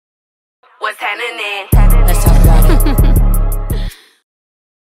What's happening? Let's talk about it.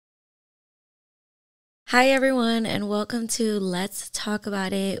 Hi everyone, and welcome to Let's Talk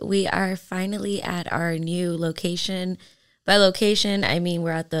About It. We are finally at our new location. By location, I mean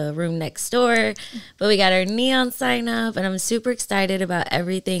we're at the room next door, but we got our neon sign up, and I'm super excited about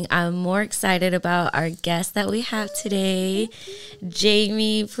everything. I'm more excited about our guest that we have today.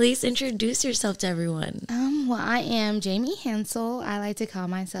 Jamie, please introduce yourself to everyone. Well, I am Jamie Hansel. I like to call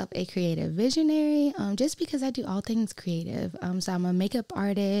myself a creative visionary, just because I do all things creative. So I'm a makeup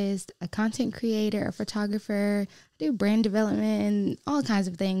artist, a content creator, a photographer. I do brand development and all kinds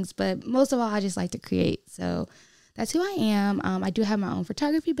of things, but most of all, I just like to create. So that's who I am. I do have my own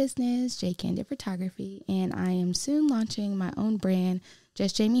photography business, J Candid Photography, and I am soon launching my own brand,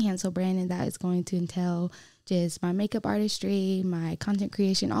 Just Jamie Hansel brand, and that is going to entail just my makeup artistry, my content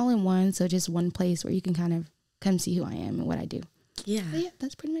creation, all in one. So just one place where you can kind of come see who I am and what I do. Yeah. So yeah,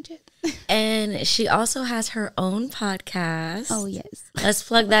 that's pretty much it. And she also has her own podcast. Oh, yes. Let's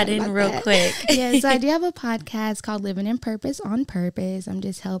plug that in real quick. Yes, I do have a podcast called Living in Purpose on Purpose. I'm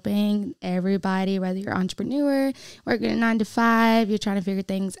just helping everybody, whether you're an entrepreneur, working a 9 to 5, you're trying to figure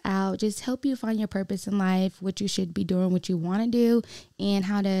things out, just help you find your purpose in life, what you should be doing, what you want to do, and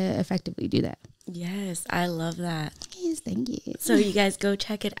how to effectively do that. Yes, I love that. Yes, thank you. So you guys go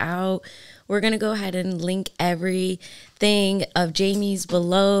check it out. We're going to go ahead and link everything of Jamie's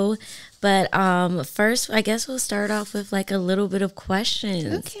below. But first, I guess we'll start off with like a little bit of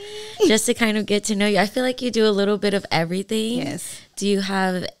questions. Okay. Just to kind of get to know you. I feel like you do a little bit of everything. Yes. Do you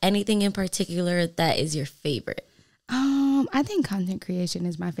have anything in particular that is your favorite? I think content creation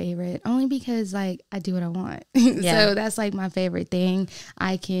is my favorite, only because like I do what I want. Yeah. So that's like my favorite thing.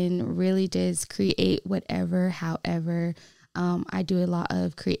 I can really just create whatever, however. I do a lot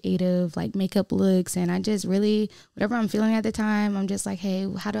of creative like makeup looks, and I just really, whatever I'm feeling at the time, I'm just like, hey,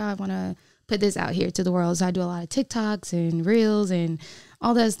 how do I want to put this out here to the world? So I do a lot of TikToks and Reels and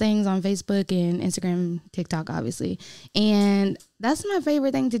all those things on Facebook and Instagram, TikTok, obviously. And that's my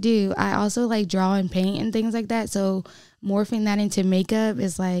favorite thing to do. I also like draw and paint and things like that. So morphing that into makeup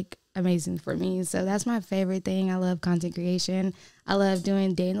is like amazing for me. So that's my favorite thing. I love content creation. I love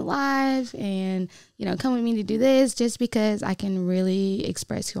doing day in the life and, come with me to do this just because I can really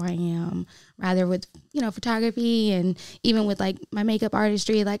express who I am, rather with, photography and even with like my makeup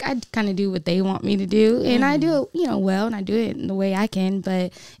artistry. Like I kind of do what they want me to do, and I do it, well, and I do it in the way I can,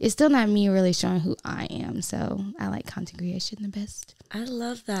 but it's still not me really showing who I am. So I like content creation the best. I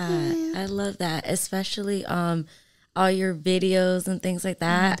love that. Yeah. I love that. Especially all your videos and things like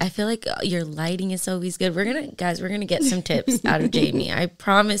that. I feel like your lighting is always good. We're gonna get some tips out of Jamie. I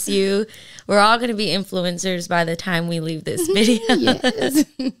promise you, we're all gonna be influencers by the time we leave this video. Yes.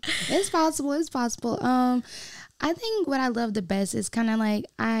 It's possible. It's possible. I think what I love the best is kind of like,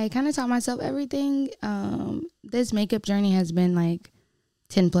 I kind of taught myself everything. This makeup journey has been like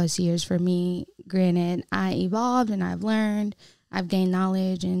 10 plus years for me. Granted, I evolved and I've learned, I've gained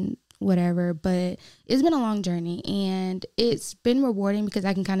knowledge and whatever, but it's been a long journey, and it's been rewarding because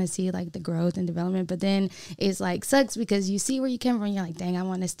I can kind of see like the growth and development, but then it's like sucks because you see where you came from and you're like, dang, I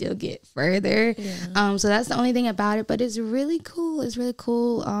want to still get further. Yeah. So that's the only thing about it, but it's really cool. It's really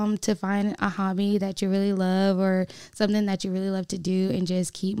cool to find a hobby that you really love, or something that you really love to do, and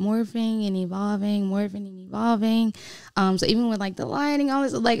just keep morphing and evolving. So even with like the lighting, all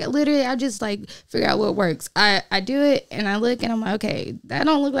this, like literally I just like figure out what works. I do it and I look and I'm like, okay, that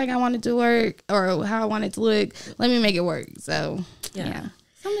don't look like I want it to work or how I want it to look. Let me make it work. So yeah.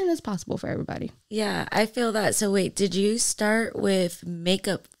 Something that's possible for everybody. Yeah, I feel that. So wait, did you start with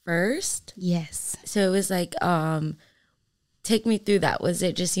makeup first? Yes. So it was like, take me through that. Was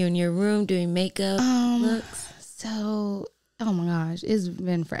it just you in your room doing makeup looks? So, oh my gosh, it's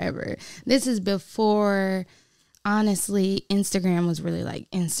been forever. This is before, honestly, Instagram was really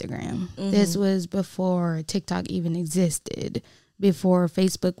like Instagram. This was before TikTok even existed, before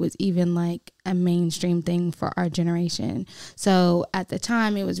Facebook was even like a mainstream thing for our generation. So at the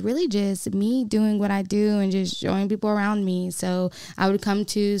time, it was really just me doing what I do and just showing people around me. So I would come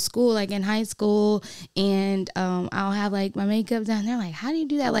to school, like in high school, and I'll have like my makeup down there. Like, how do you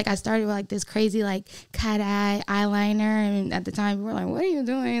do that? Like, I started with like this crazy like cat eye eyeliner, and at the time we were like, what are you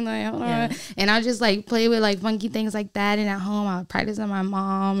doing? Like, hold on. And I just like play with like funky things like that. And at home, I would practice on my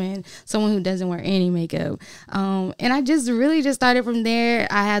mom and someone who doesn't wear any makeup. And I just really just started from there.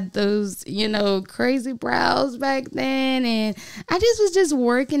 I had those, crazy brows back then, and I was just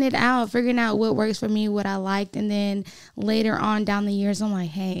working it out, figuring out what works for me, what I liked. And then later on down the years, I'm like,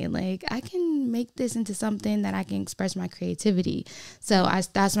 hey, like I can make this into something that I can express my creativity. So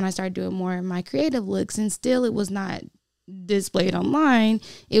that's when I started doing more of my creative looks, and still it was not display it online.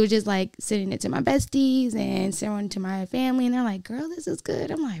 It was just like sending it to my besties and sending it to my family, and they're like, girl, this is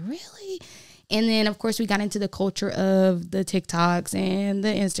good. I'm like, really? And then of course we got into the culture of the TikToks and the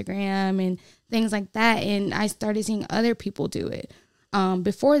Instagram and things like that, and I started seeing other people do it.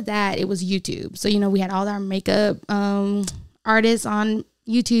 Before that, it was YouTube. So, we had all our makeup artists on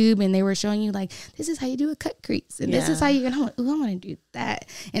YouTube, and they were showing you like, this is how you do a cut crease, and this is how you, and I'm like, ooh, I want to do that.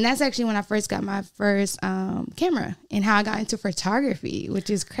 And that's actually when I first got my first camera, and how I got into photography, which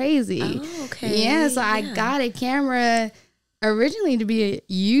is crazy. Oh, okay. Yeah, so I got a camera originally to be a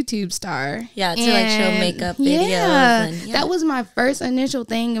YouTube star. Yeah, to like show makeup videos. Yeah, that was my first initial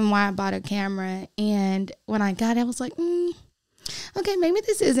thing and why I bought a camera. And when I got it, I was like, okay, maybe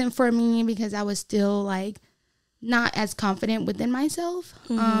this isn't for me, because I was still like not as confident within myself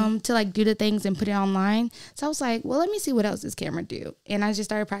to like do the things and put it online. So I was like, well, let me see what else this camera do. And I just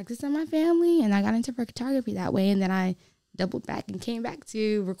started practicing my family, and I got into photography that way. And then I doubled back and came back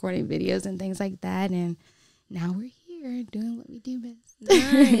to recording videos and things like that. And now we're here doing what we do best.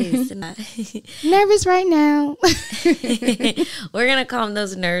 Nice. Nervous right now. We're going to calm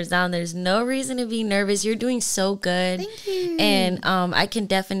those nerves down. There's no reason to be nervous. You're doing so good. Thank you. And I can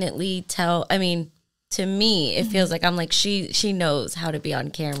definitely tell. I mean, to me, it feels like I'm like, she knows how to be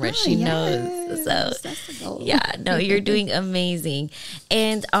on camera. She knows. So that's the goal. yeah, no, you're doing amazing.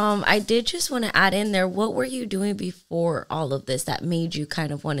 And I did just want to add in there, what were you doing before all of this that made you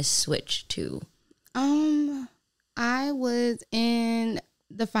kind of want to switch to? I was in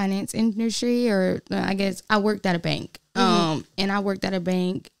the finance industry, or I guess I worked at a bank. And I worked at a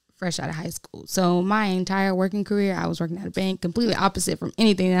bank fresh out of high school. So my entire working career, I was working at a bank, completely opposite from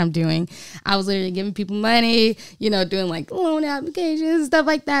anything that I'm doing. I was literally giving people money, doing like loan applications, stuff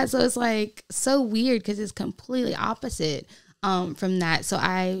like that. So it's like so weird, because it's completely opposite from that. So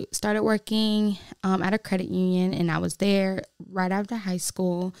I started working at a credit union, and I was there right after high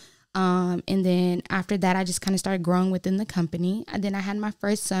school. And then after that, I just kind of started growing within the company. And then I had my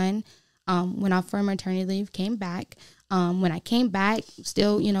first son, went off for maternity leave, came back. When I came back,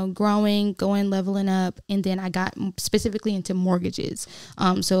 still, growing, leveling up. And then I got specifically into mortgages.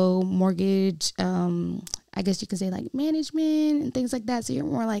 So mortgage, I guess you could say like management and things like that. So you're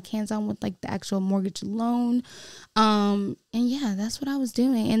more like hands-on with like the actual mortgage loan. And yeah, that's what I was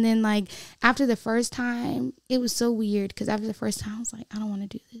doing. And then like after the first time, it was so weird, because after the first time I was like, I don't want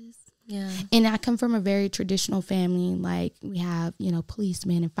to do this. Yeah. And I come from a very traditional family. Like we have,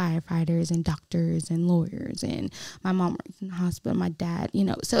 policemen and firefighters and doctors and lawyers, and my mom works in the hospital, my dad,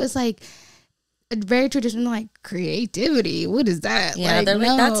 so it's like a very traditional, like creativity. What is that? Yeah, like, they're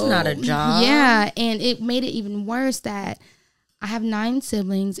like, that's not a job. Yeah. And it made it even worse that I have 9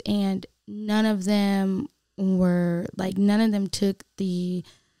 siblings, and none of them took the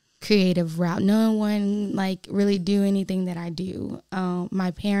creative route. No one like really do anything that I do.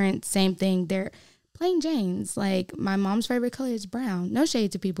 My parents, same thing. They're plain Janes. Like my mom's favorite color is brown. No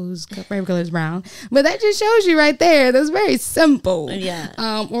shade to people whose favorite color is brown, but that just shows you right there. That's very simple.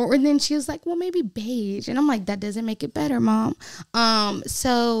 Yeah. Or then she was like, well, maybe beige, and I'm like, that doesn't make it better, Mom.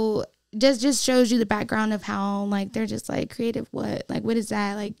 So just shows you the background of how like they're just like creative. What is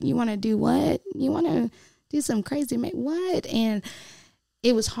that? Like you want to do what? You want to do some crazy what? And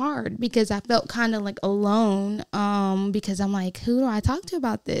it was hard, because I felt kind of like alone, because I'm like, who do I talk to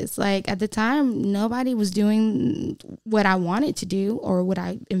about this? Like at the time, nobody was doing what I wanted to do or what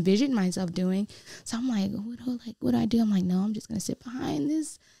I envisioned myself doing. So I'm like, what do I do? I'm like, no, I'm just going to sit behind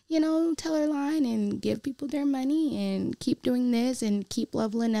this, teller line and give people their money and keep doing this and keep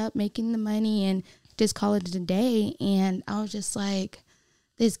leveling up, making the money, and just call it a day. And I was just like,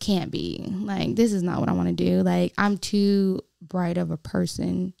 this can't be. Like, this is not what I want to do. Like, I'm too bright of a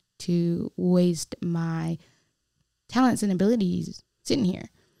person to waste my talents and abilities sitting here.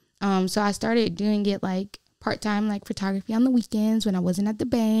 So I started doing it like part-time, like photography on the weekends when I wasn't at the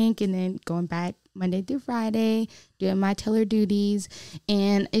bank, and then going back Monday through Friday, doing my teller duties.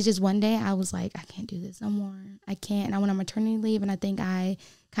 And it's just one day I was like, I can't do this no more. I can't. And I went on maternity leave, and I think I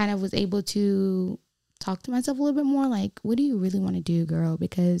kind of was able to talk to myself a little bit more, like, what do you really want to do, girl?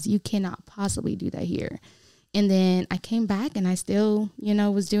 Because you cannot possibly do that here. And then I came back, and I still,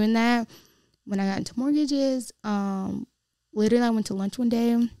 was doing that. When I got into mortgages, literally I went to lunch one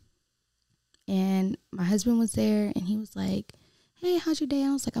day, and my husband was there, and he was like, hey, how's your day?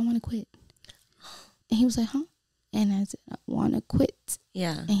 I was like, I want to quit. And he was like, huh? And I said, I want to quit.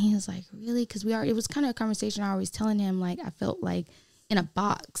 Yeah. And he was like, really? Because it was kind of a conversation I was telling him, like, I felt like in a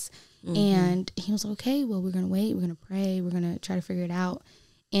box. Mm-hmm. And he was like, okay, well, we're going to wait. We're going to pray. We're going to try to figure it out.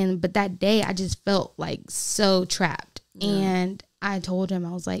 But that day I just felt like so trapped. Yeah. And I told him,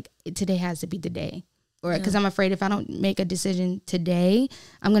 I was like, today has to be the day. or because I'm afraid if I don't make a decision today,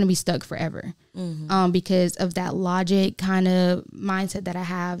 I'm going to be stuck forever. Because of that logic kind of mindset that I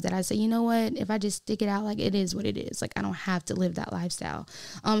have, that I say, you know what, if I just stick it out, like, it is what it is. Like, I don't have to live that lifestyle.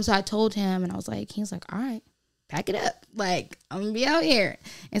 So I told him, and I was like, he was like, all right, pack it up. Like, I'm going to be out here.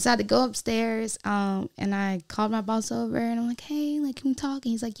 And so I had to go upstairs, and I called my boss over, and I'm like, hey, like, can we talk?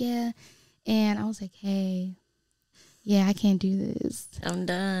 And he's like, yeah. And I was like, hey, yeah, I can't do this. I'm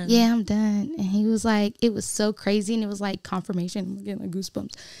done. Yeah, I'm done. And he was like, it was so crazy. And it was like confirmation. I'm getting like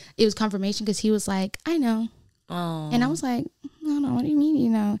goosebumps. It was confirmation because he was like, I know. Oh. And I was like, no, what do you mean, you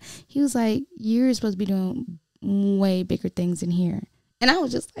know? He was like, you're supposed to be doing way bigger things than here. And I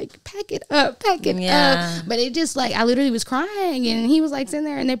was just like, pack it up. But it just like, I literally was crying. And he was like sitting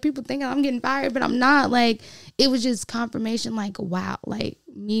there, and there people thinking I'm getting fired, but I'm not. Like, it was just confirmation, like, wow, like,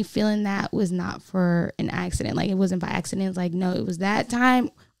 me feeling that was not for an accident. Like, it wasn't by accident. It's like, no, it was that time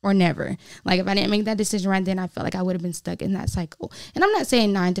or never. Like, if I didn't make that decision right then, I felt like I would have been stuck in that cycle. And I'm not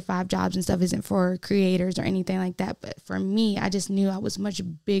saying 9-to-5 jobs and stuff isn't for creators or anything like that. But for me, I just knew I was much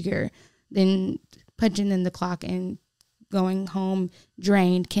bigger than punching in the clock and going home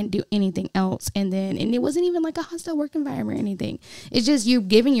drained, can't do anything else. And it wasn't even like a hostile work environment or anything. It's just you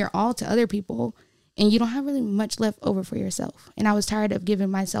giving your all to other people, and you don't have really much left over for yourself. And I was tired of giving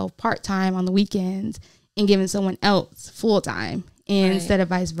myself part-time on the weekends and giving someone else full-time instead of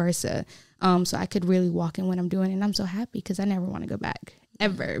vice versa. So I could really walk in what I'm doing. And I'm so happy because I never want to go back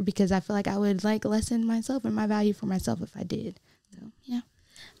ever, because I feel like I would like lessen myself and my value for myself if I did. So, yeah.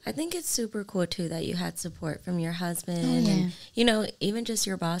 I think it's super cool, too, that you had support from your husband. Oh, yeah. And, you know, even just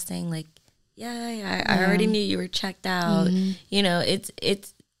your boss saying, like, I already knew you were checked out. You know,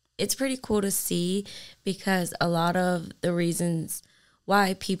 it's pretty cool to see, because a lot of the reasons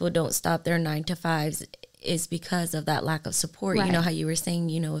why people don't stop their 9-to-5s is because of that lack of support. Right. You know how you were saying,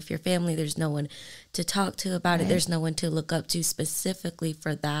 you know, if your family, there's no one to talk to about it. There's no one to look up to specifically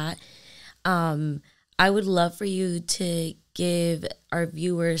for that. I would love for you to give our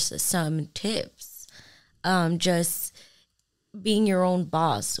viewers some tips. Just being your own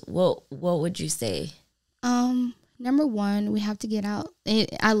boss. What would you say? Number one, we have to get out.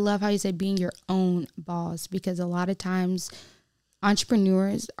 I love how you said being your own boss, because a lot of times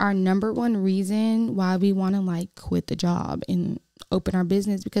entrepreneurs, our number one reason why we want to like quit the job and open our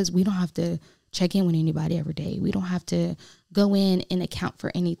business, because we don't have to check in with anybody every day. We don't have to go in and account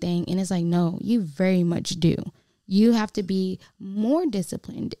for anything. And it's like, no, you very much do. You have to be more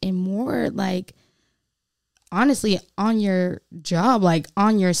disciplined and more like, honestly, on your job, like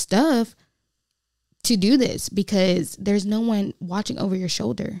on your stuff to do this, because there's no one watching over your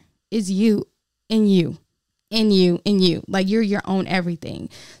shoulder. It's you and you and you and you. Like, you're your own everything.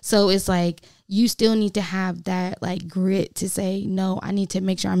 So it's like, you still need to have that like grit to say, no, I need to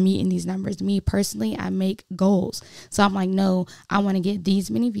make sure I'm meeting these numbers. Me personally, I make goals. So I'm like, no, I want to get these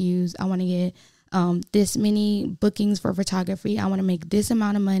many views. I want to get this many bookings for photography. I want to make this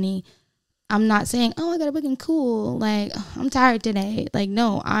amount of money. I'm not saying, oh, I got a booking, cool, like, I'm tired today. Like,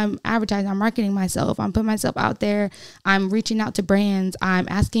 no, I'm advertising, I'm marketing myself, I'm putting myself out there, I'm reaching out to brands, I'm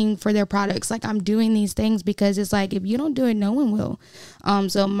asking for their products. Like, I'm doing these things because it's like, if you don't do it, no one will.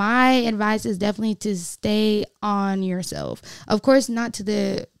 So my advice is definitely to stay on yourself. Of course, not to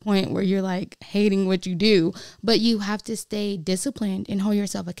the point where you're like hating what you do, but you have to stay disciplined and hold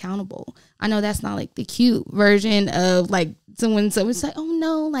yourself accountable. I know that's not like the cute version of like someone's like, oh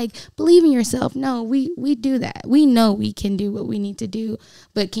no, like, believe in yourself. No, we do that. We know we can do what we need to do,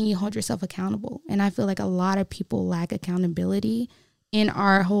 but can you hold yourself accountable? And I feel like a lot of people lack accountability in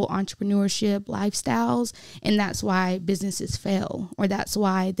our whole entrepreneurship lifestyles. And that's why businesses fail, or that's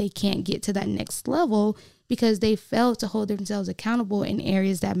why they can't get to that next level, because they fail to hold themselves accountable in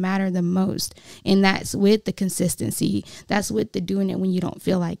areas that matter the most. And that's with the consistency. That's with the doing it when you don't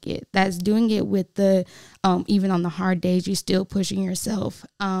feel like it. That's doing it with the, even on the hard days, you're still pushing yourself.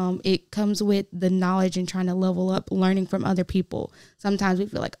 It comes with the knowledge and trying to level up, learning from other people. Sometimes we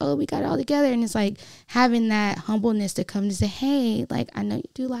feel like, oh, we got it all together. And it's like having that humbleness to come to say, hey, like, I know you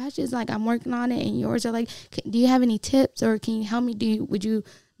do lashes, like, I'm working on it. And yours are like, do you have any tips, or can you help me? Would you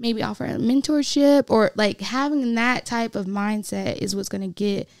maybe offer a mentorship? Or like, having that type of mindset is what's going to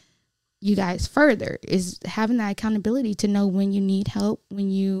get you guys further, is having that accountability to know when you need help, when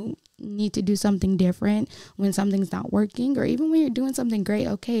you need to do something different, when something's not working, or even when you're doing something great.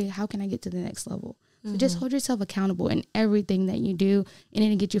 Okay, how can I get to the next level? So just hold yourself accountable in everything that you do, and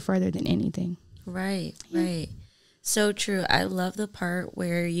it'll get you further than anything. Right. So true. I love the part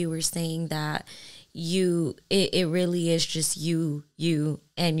where you were saying that it really is just you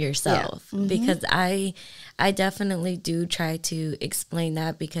and yourself. Yeah. Because I definitely do try to explain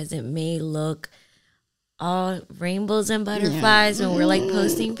that, because it may look all rainbows and butterflies when we're like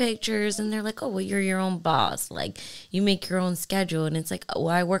posting pictures, and they're like, oh, well, you're your own boss. Like, you make your own schedule. And it's like, oh,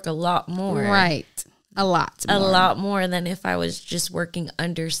 well, I work a lot more. Right. A lot more than if I was just working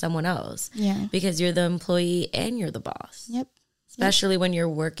under someone else. Yeah. Because you're the employee and you're the boss. Yep. Especially when you're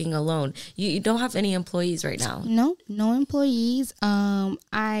working alone. You don't have any employees right now. No employees.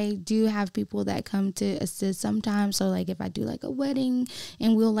 I do have people that come to assist sometimes. So like if I do like a wedding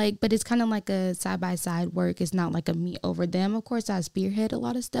and we'll like, but it's kind of like a side-by-side work. It's not like a me over them. Of course, I spearhead a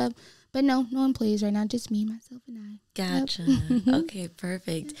lot of stuff. But no employees right now. Just me, myself, and I. Gotcha. Yep. Okay,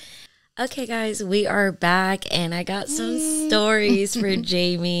 perfect. Okay, guys, we are back, and I got some stories for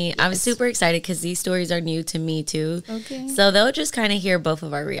Jamie. Yes. I'm super excited because these stories are new to me, too. Okay. So they'll just kind of hear both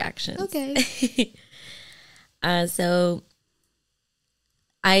of our reactions. Okay. So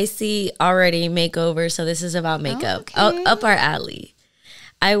I see already makeover, so this is about makeup. Okay. Up our alley.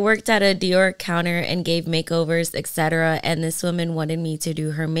 I worked at a Dior counter and gave makeovers, etc., and this woman wanted me to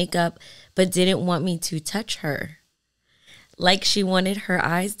do her makeup, but didn't want me to touch her. Like she wanted her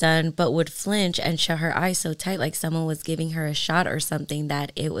eyes done, but would flinch and shut her eyes so tight like someone was giving her a shot or something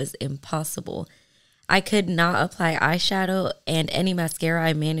that it was impossible. I could not apply eyeshadow, and any mascara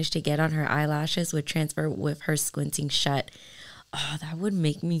I managed to get on her eyelashes would transfer with her squinting shut. Oh, that would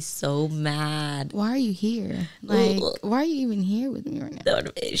make me so mad. Why are you here? Like, why are you even here with me right now?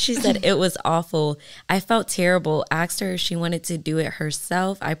 She said it was awful. I felt terrible. Asked her if she wanted to do it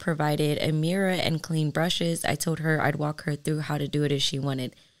herself. I provided a mirror and clean brushes. I told her I'd walk her through how to do it if she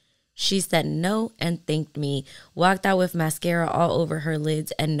wanted. She said no and thanked me. Walked out with mascara all over her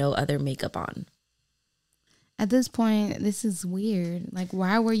lids and no other makeup on. At this point, this is weird. Like,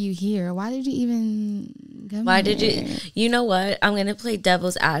 why were you here? Why did you even come Why here? did you? You know what? I'm going to play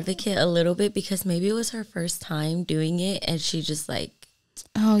devil's advocate a little bit because maybe it was her first time doing it and she just like.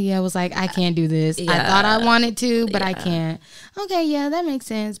 Oh, yeah. It was like, I can't do this. Yeah. I thought I wanted to, but I can't. Okay, yeah, that makes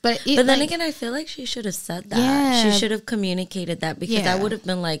sense. But then again, I feel like she should have said that. Yeah. She should have communicated that because I would have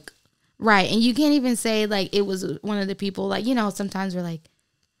been like. Right. And you can't even say like it was one of the people like, you know, sometimes we're like,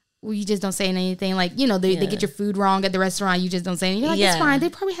 well, you just don't say anything. Like, you know, they get your food wrong at the restaurant. You just don't say anything. You're like, it's fine. They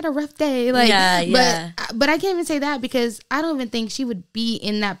probably had a rough day. Like, But I can't even say that because I don't even think she would be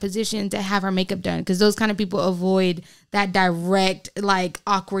in that position to have her makeup done because those kind of people avoid that direct, like,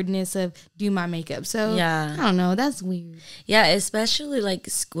 awkwardness of do my makeup. So, I don't know. That's weird. Yeah, especially, like,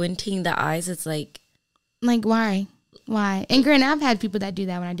 squinting the eyes. It's like. Like, why? Why? And granted, I've had people that do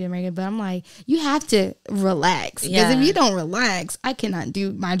that when I do makeup, but I'm like, you have to relax. Because if you don't relax, I cannot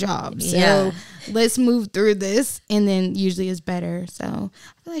do my job. So let's move through this. And then usually it's better. So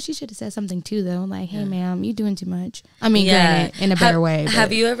I feel like she should have said something too, though. Like, hey, ma'am, you doing too much. I mean, granted, in a better way. But.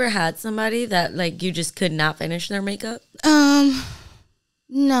 Have you ever had somebody that, like, you just could not finish their makeup?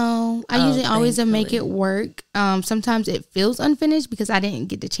 No, I usually always make it work. Sometimes it feels unfinished because I didn't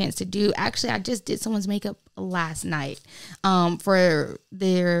get the chance to do. Actually, I just did someone's makeup last night for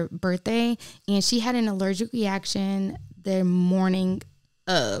their birthday, and she had an allergic reaction the morning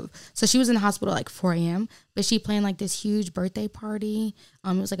of. So she was in the hospital at like 4 a.m., but she planned like this huge birthday party.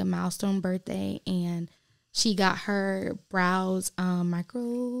 It was like a milestone birthday, and she got her brows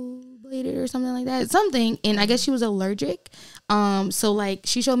microbladed or something like that. And I guess she was allergic. So like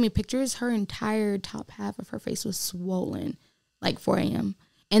she showed me pictures. Her entire top half of her face was swollen, like 4 a.m.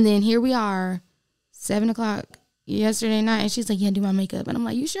 And then here we are, 7 o'clock yesterday night, and she's like, "Yeah, do my makeup." And I'm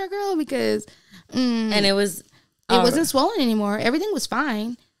like, "You sure, girl?" Because and it wasn't swollen anymore. Everything was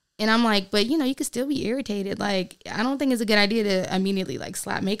fine. And I'm like, but you know, you could still be irritated. Like, I don't think it's a good idea to immediately like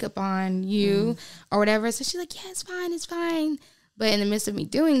slap makeup on you or whatever. So she's like, yeah, it's fine. But in the midst of me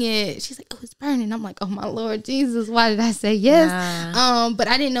doing it, she's like, oh, it's burning. I'm like, oh my Lord Jesus, why did I say yes? Yeah. But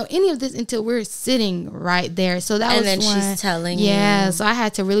I didn't know any of this until we're sitting right there. So that was she's telling you. Yeah, so I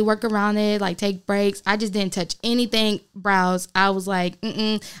had to really work around it, like take breaks. I just didn't touch anything brows. I was like,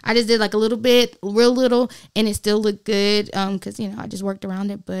 I just did like a little bit, real little, and it still looked good because, you know, I just worked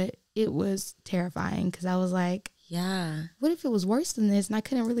around it. But it was terrifying because I was like, yeah, what if it was worse than this and I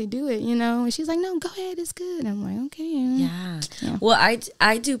couldn't really do it, you know? And she's like, no, go ahead, it's good. I'm like, okay. Yeah. Well,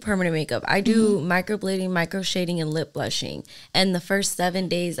 I do permanent makeup. I do microblading, micro shading, and lip blushing. And the first 7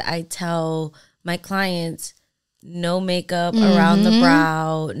 days, I tell my clients, no makeup around the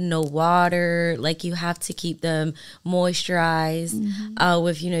brow, no water. Like, you have to keep them moisturized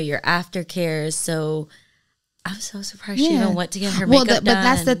with, you know, your aftercare. So I'm so surprised she even went to get her makeup done. But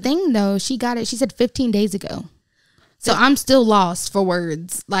that's the thing, though. She got it, she said 15 days ago. So I'm still lost for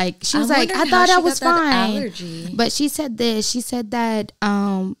words. Like, she was like, I thought I was fine. Allergy. But she said this. She said that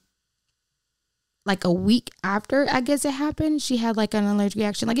like a week after, I guess it happened, she had like an allergic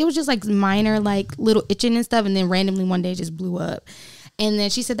reaction. Like it was just like minor, like little itching and stuff. And then randomly one day it just blew up. And then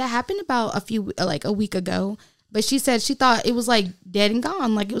she said that happened about a week ago. But she said she thought it was like dead and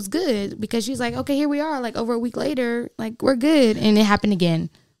gone. Like it was good because she's like, okay, here we are. Like over a week later, like we're good. And it happened again.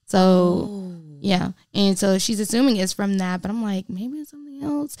 So yeah. And so she's assuming it's from that. But I'm like, maybe it's something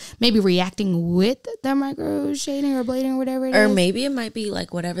else. Maybe reacting with the micro shading or blading or whatever it is. Or maybe it might be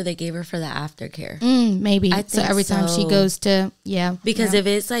like whatever they gave her for the aftercare. Maybe. I So think every time she so. goes to, yeah. Because yeah. if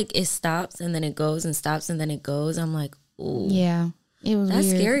it's like it stops and then it goes and stops and then it goes, I'm like, ooh. Yeah. It was That's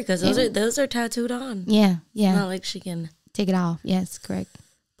weird. scary because those are tattooed on. Yeah. It's Yeah. not like she can. Take it off. Yes, correct.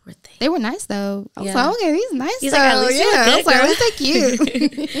 Poor thing. They were nice though. I was Yeah. like, okay, he's nice. He's like, at least you look I good, was like, girl. at least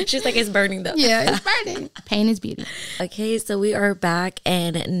they're cute. She's like, it's burning though. Yeah, it's burning. Pain is beauty. Okay, so we are back,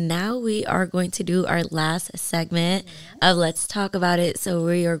 and now we are going to do our last segment of Let's Talk About It. So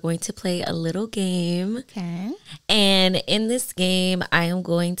we are going to play a little game. Okay. And in this game, I am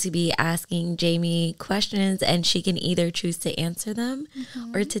going to be asking Jamie questions, and she can either choose to answer them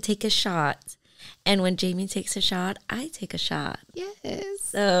or to take a shot. And when Jamie takes a shot, I take a shot. Yes.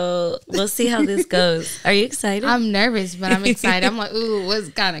 So we'll see how this goes. Are you excited? I'm nervous, but I'm excited. I'm like, ooh,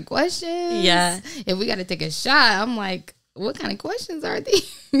 what kind of questions? Yeah. If we got to take a shot, I'm like, what kind of questions are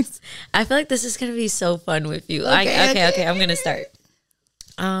these? I feel like this is going to be so fun with you. Okay. Okay, I'm going to start.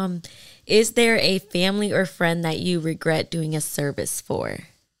 Is there a family or friend that you regret doing a service for?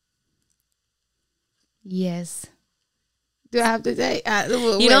 Yes. Do I have to say?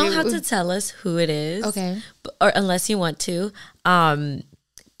 You don't have to tell us who it is. Okay. Or unless you want to.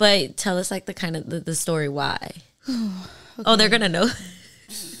 But tell us like the kind of the story why. Oh, they're going to know.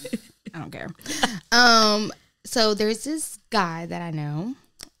 I don't care. So there's this guy that I know,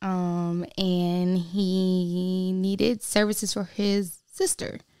 and he needed services for his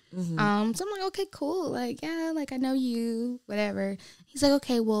sister. So I'm like, okay, cool. Like, yeah, like I know you, whatever. He's like,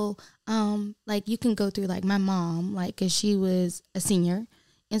 okay, well, like you can go through like my mom, like, cause she was a senior.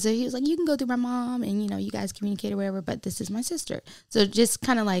 And so he was like, you can go through my mom and, you know, you guys communicate or whatever, but this is my sister. So just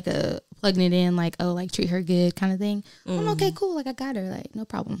kind of like plugging it in, like, oh, like treat her good kind of thing. I'm okay, cool. Like I got her, like no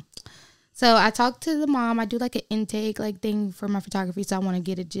problem. So I talked to the mom. I do like an intake like thing for my photography. So I want to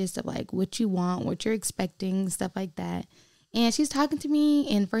get a gist of like what you want, what you're expecting, stuff like that. And she's talking to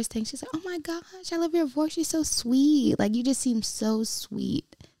me, and first thing she's like, oh my gosh, I love your voice. You're so sweet. Like you just seem so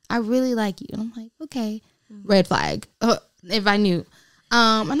sweet. I really like you. And I'm like, okay, red flag. If I knew.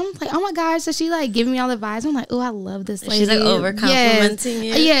 And I'm like, oh my gosh. So she like giving me all the vibes. I'm like, oh, I love this lady. She's like over complimenting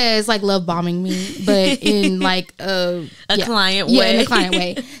you. Yeah, it's like love bombing me, but in like a client yeah, way. in a client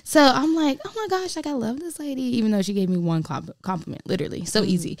way. So I'm like, oh my gosh, like I love this lady, even though she gave me one compliment, literally, so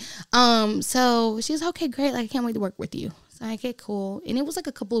easy. So she's okay, great. Like I can't wait to work with you. So I get cool, and it was like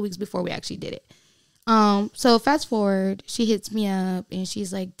a couple of weeks before we actually did it. So fast forward, she hits me up and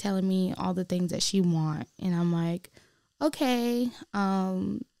she's like telling me all the things that she want, and I'm like, okay.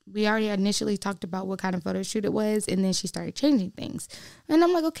 We already initially talked about what kind of photo shoot it was, and then she started changing things. And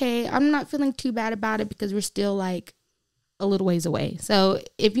I'm like, okay, I'm not feeling too bad about it because we're still like a little ways away. So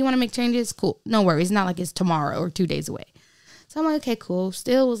if you want to make changes, cool. No worries. It's not like it's tomorrow or 2 days away. So I'm like, okay, cool.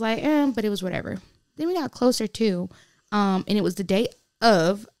 Still was like, but it was whatever. Then we got closer to, and it was the day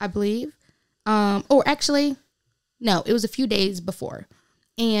of, I believe. Or actually, no, it was a few days before.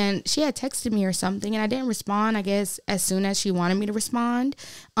 And she had texted me or something, and I didn't respond, I guess, as soon as she wanted me to respond.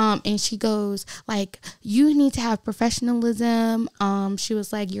 And she goes, like, you need to have professionalism. She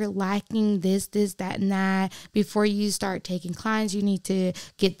was like, you're lacking this, that, and that. Before you start taking clients, you need to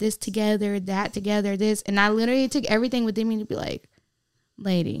get this together, that together, this. And I literally took everything within me to be like,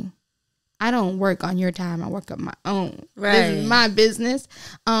 lady, I don't work on your time. I work on my own. Right. This is my business.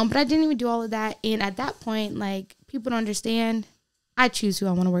 But I didn't even do all of that. And at that point, like, people don't understand. I choose who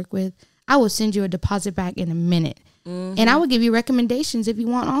I want to work with. I will send you a deposit back in a minute. And I will give you recommendations if you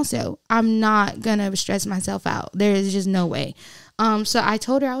want also. I'm not going to stress myself out. There is just no way. So I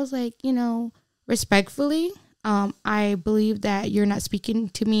told her, I was like, you know, respectfully, I believe that you're not speaking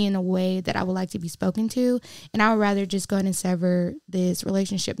to me in a way that I would like to be spoken to. And I would rather just go ahead and sever this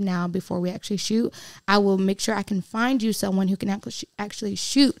relationship now before we actually shoot. I will make sure I can find you someone who can actually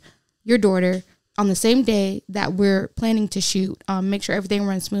shoot your daughter on the same day that we're planning to shoot. Make sure everything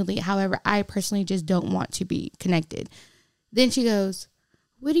runs smoothly. However, I personally just don't want to be connected. Then she goes,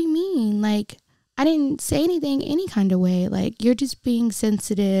 what do you mean? Like, I didn't say anything any kind of way. Like, you're just being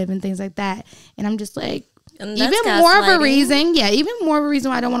sensitive and things like that. And I'm just like, even more of a reason. Yeah, even more of a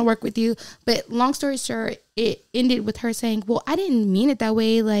reason why I don't want to work with you. But long story short, it ended with her saying, well, I didn't mean it that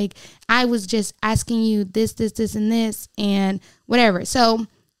way. Like, I was just asking you this, and this, and whatever. So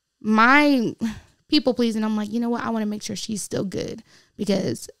my people pleasing. I'm like, you know what? I want to make sure she's still good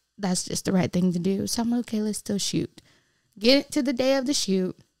because that's just the right thing to do. So I'm like, okay, let's still shoot. Get to the day of the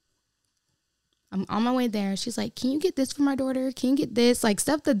shoot. I'm on my way there. She's like, can you get this for my daughter? Can you get this? Like,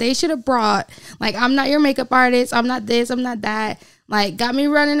 stuff that they should have brought. Like, I'm not your makeup artist. I'm not this. I'm not that. Like, got me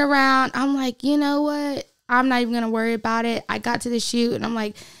running around. I'm like, you know what? I'm not even going to worry about it. I got to the shoot, and I'm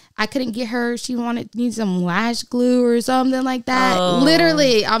like, I couldn't get her. She need some lash glue or something like that. Oh.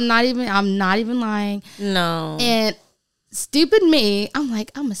 Literally, I'm not even lying. No. And stupid me, I'm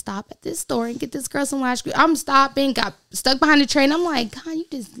like, I'm gonna stop at this store and get this girl some lash glue. I'm stopping, got stuck behind the train. I'm like, God, you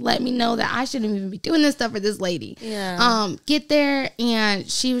just let me know that I shouldn't even be doing this stuff for this lady. Yeah. Get there, and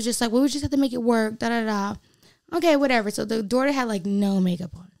she was just like, well, we just have to make it work. Da da da. Okay, whatever. So the daughter had like no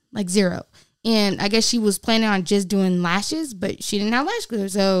makeup on, like zero. And I guess she was planning on just doing lashes, but she didn't have lash glue.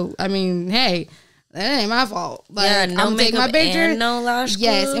 So I mean, hey, that ain't my fault. But yeah, no I'm taking makeup my picture. and no lash glue.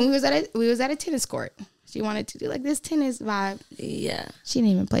 Yes, and we was at a tennis court. She wanted to do like this tennis vibe. Yeah. She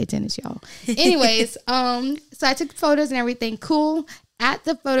didn't even play tennis, y'all. Anyways, so I took photos and everything. Cool. At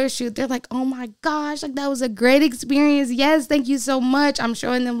the photo shoot, they're like, oh my gosh, like that was a great experience. Yes, thank you so much. I'm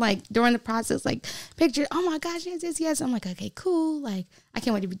showing them like during the process, like pictures. Oh my gosh, yes. I'm like, okay, cool. Like, I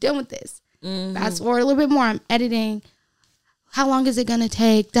can't wait to be done with this. Mm-hmm. Fast forward a little bit more. I'm editing. How long is it going to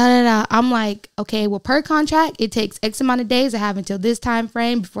take? Da, da, da. I'm like, okay, well, per contract, it takes X amount of days. I have until this time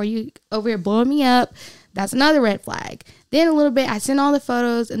frame before you over here blowing me up. That's another red flag. Then a little bit, I send all the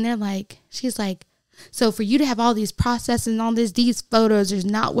photos, and they're like, she's like, so for you to have all these processes and all these photos is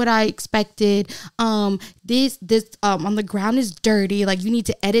not what I expected. This on the ground is dirty. Like, you need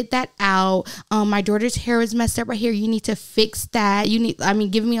to edit that out. My daughter's hair is messed up right here. You need to fix that.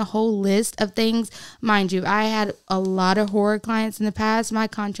 Give me a whole list of things. Mind you, I had a lot of horror clients in the past. My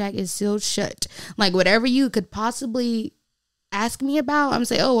contract is sealed shut. Like, whatever you could possibly ask me about, I'm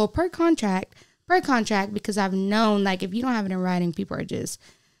saying, oh, well, per contract, because I've known, like, if you don't have it in writing, people are just...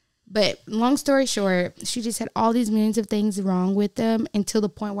 But long story short, she just had all these millions of things wrong with them until the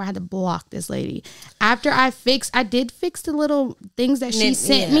point where I had to block this lady. After I did fix the little things that she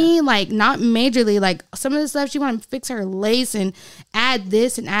sent me, like not majorly, like some of the stuff she wanted to fix her lace and add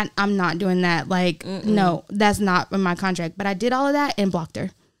this and add. I'm not doing that. Like, no, that's not in my contract. But I did all of that and blocked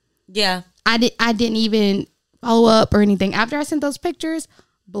her. Yeah. I didn't even follow up or anything. After I sent those pictures,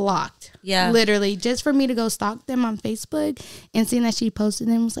 blocked. Yeah. Literally, just for me to go stalk them on Facebook and seeing that she posted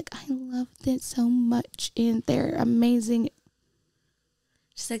them, was like, I loved it so much and they're amazing.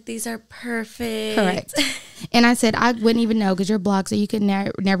 She's like, these are perfect. Correct. And I said, I wouldn't even know because you're blocked, so you could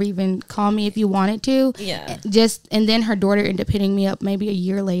never even call me if you wanted to. Yeah. And then her daughter ended up hitting me up maybe a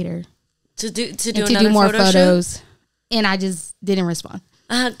year later To do more photo photos. shoot? And I just didn't respond.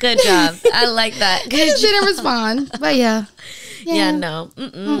 Good job. I like that. Good job. Didn't respond. But yeah. Yeah, no.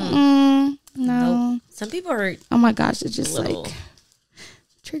 No. Nope. Some people are Oh my gosh, it's just little... like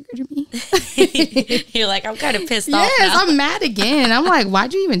triggered me. You're like, I'm kind of pissed off Yes, now. I'm mad again. I'm like,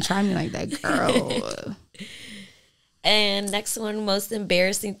 why'd you even try me like that, girl? And next one, most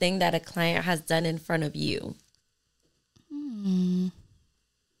embarrassing thing that a client has done in front of you.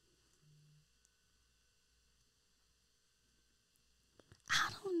 I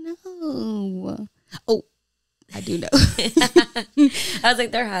don't know. Oh, I do know. I was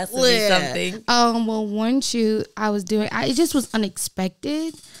like, there has to be something. Well, one shoot I was doing, it just was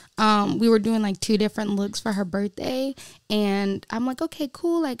unexpected. We were doing like 2 different looks for her birthday, and I'm like, okay,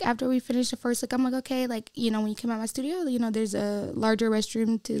 cool. Like after we finished the first look, I'm like, okay, like, you know, when you come out my studio, you know, there's a larger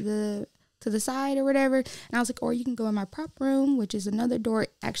restroom to the side or whatever. And I was like, or you can go in my prop room, which is another door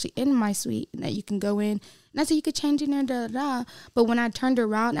actually in my suite that you can go in. And I said, you could change in there, da, da, da. But when I turned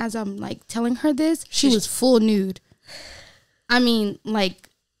around, as I'm like telling her this, she was full nude. I mean, like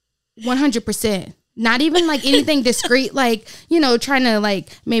 100%. Not even like anything discreet, like, you know, trying to like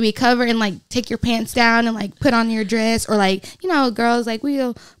maybe cover and like take your pants down and like put on your dress, or like, you know, girls like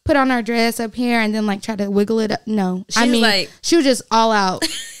we'll put on our dress up here and then like try to wiggle it up. No, I mean, like, she was just all out.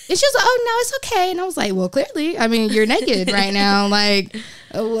 And she was like, oh no, it's okay. And I was like, well, clearly, I mean, you're naked right now. Like,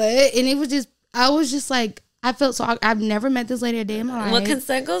 what? And it was just, I was just like, I felt so, I've never met this lady a day in my life. Well,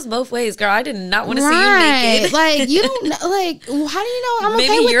 consent goes both ways, girl. I did not want to see you naked. Like, you don't know, like, how do you know I'm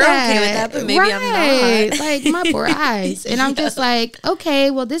maybe okay with you're that? okay with that, but maybe I'm not. Like, my poor eyes. And I'm just like, okay,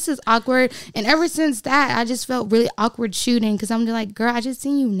 well, this is awkward. And ever since that, I just felt really awkward shooting because I'm just like, girl, I just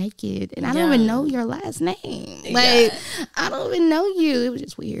seen you naked. And I don't even know your last name. Like, I don't even know you. It was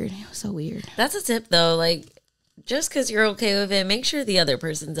just weird. It was so weird. That's a tip, though. Like, just because you're okay with it, make sure the other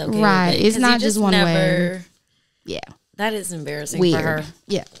person's okay with it. Right. It's not just one way. Yeah. That is embarrassing weird. for her.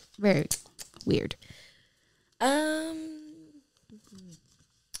 Yeah. Very weird.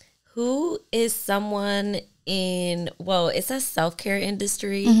 Who is someone in, well, it says self-care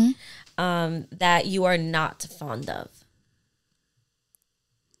industry that you are not fond of?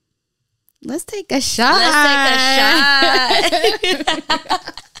 Let's take a shot.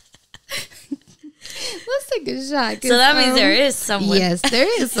 Let's take a shot. So that means there is someone. Yes,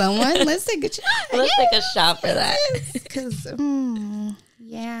 there is someone. Let's take a shot. Let's take a shot for that. Because,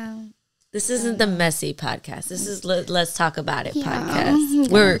 yeah. This isn't the messy podcast. This is Let's Talk About It Yeah. podcast.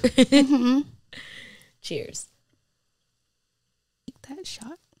 We're cheers. Take that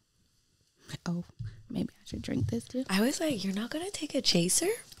shot. Oh, maybe I should drink this too. I was like, you're not going to take a chaser?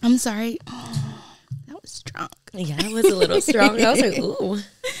 I'm sorry. Oh, that was strong. Yeah, it was a little strong. I was like, ooh,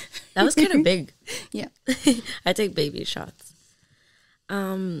 that was kind of big. Yeah. I take baby shots.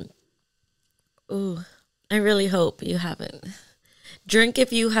 Ooh, I really hope you haven't. Drink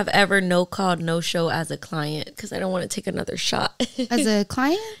if you have ever no call, no show as a client, because I don't want to take another shot. As a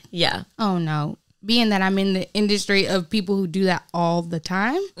client? Yeah. Oh, no. Being that I'm in the industry of people who do that all the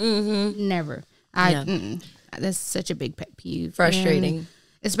time, never. That's such a big pet peeve. Frustrating. And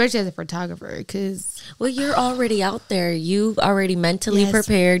especially as a photographer, because... Well, you're already out there. You've already mentally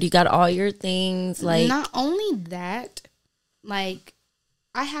prepared. You got all your things. Like, not only that, like,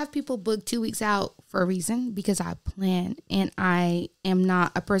 I have people book 2 weeks out for a reason, because I plan, and I am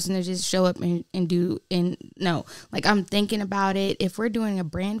not a person to just show up and no, like, I'm thinking about it. If we're doing a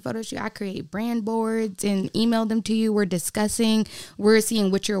brand photo shoot, I create brand boards and email them to you. We're discussing, we're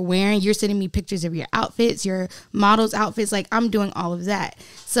seeing what you're wearing. You're sending me pictures of your outfits, your models' outfits. Like, I'm doing all of that.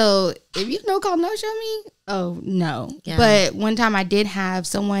 So if you no call, no show me, oh no. Yeah. But one time I did have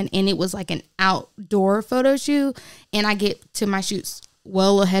someone, and it was like an outdoor photo shoot, and I get to my shoots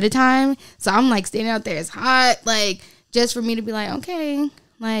well ahead of time, so I'm like standing out there, it's hot, like, just for me to be like, okay,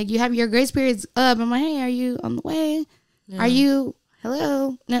 like, you have your grace periods up. I'm like, hey, are you on the way? Are you,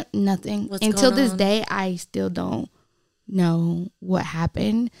 hello? No, nothing. Until this day, I still don't know what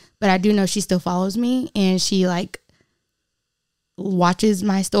happened, but I do know she still follows me, and she, like, watches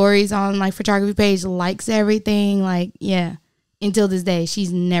my stories on my photography page, likes everything. Like, yeah, until this day,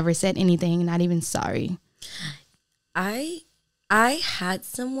 she's never said anything, not even sorry. I had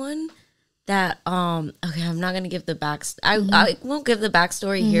someone that okay, I'm not gonna give the I won't give the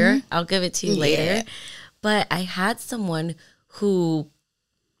backstory here. I'll give it to you later. But I had someone who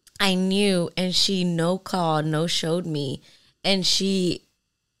I knew, and she no called, no showed me, and she,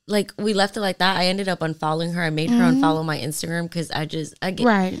 like, we left it like that. I ended up unfollowing her. I made her unfollow my Instagram because I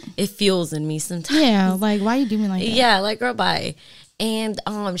get it fuels in me sometimes. Yeah, like, why you do me like that? Yeah, like, girl, bye. And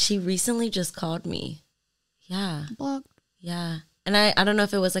she recently just called me. Yeah. Blocked. Yeah. And I don't know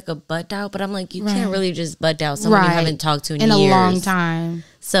if it was like a butt dial, but I'm like, you can't really just butt dial someone you haven't talked to in years. A long time.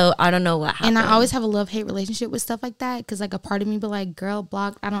 So I don't know what happened. And I always have a love-hate relationship with stuff like that, because, like, a part of me be like, girl,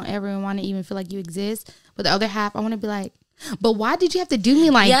 blocked. I don't ever want to even feel like you exist. But the other half, I want to be like, but why did you have to do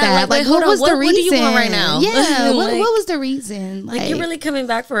me like that? Like, what was the reason? What do you want right now? Yeah, what was the reason? Like, you're really coming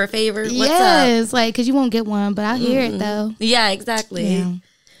back for a favor? What's up? Like, because you won't get one, but I'll hear it, though. Yeah, exactly. Yeah.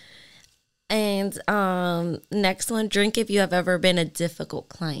 And next one, drink if you have ever been a difficult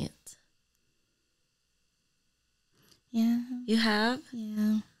client. Yeah. You have?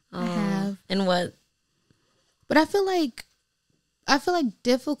 Yeah, I have. And what? But I feel like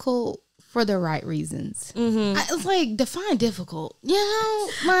difficult for the right reasons. It's like, define difficult. You know?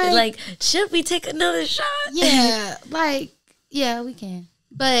 Like, should we take another shot? Yeah. Like, yeah, we can.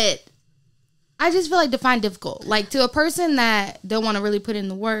 But I just feel like define difficult. Like, to a person that don't want to really put in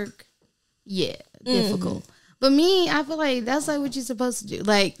the work, yeah, difficult. But me, I feel like that's like what you're supposed to do.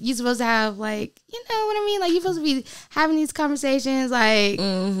 Like, you're supposed to have, like, you know what I mean? Like, you're supposed to be having these conversations. Like,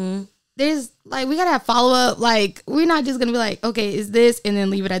 there's, like, we gotta have follow up. Like, we're not just gonna be like, okay, is this, and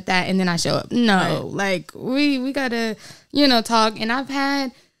then leave it at that, and then I show up. No, like, we gotta, you know, talk. And I've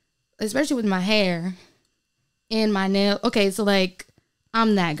had, especially with my hair and my nail. Okay, so, like,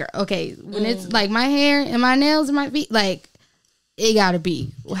 I'm that girl. Okay, when it's like my hair and my nails and my feet, like, it gotta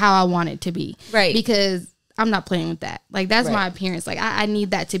be how I want it to be. Right. Because I'm not playing with that. Like, that's my appearance. Like, I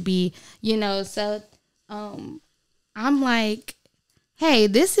need that to be, you know, so I'm like, hey,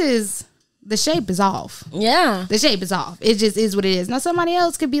 the shape is off. Yeah. The shape is off. It just is what it is. Now, somebody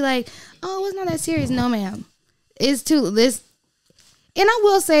else could be like, oh, it's not that serious. No, ma'am. It's this. And I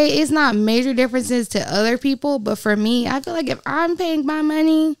will say, it's not major differences to other people, but for me, I feel like if I'm paying my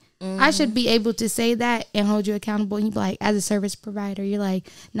money, I should be able to say that and hold you accountable. And you be like, as a service provider, you're like,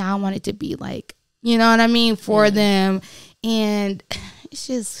 nah, I want it to be like, you know what I mean, for them. And it's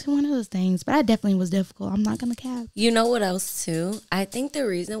just one of those things. But I definitely was difficult. I'm not going to cap. You know what else, too? I think the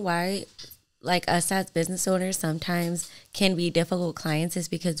reason why like us as business owners sometimes can be difficult clients is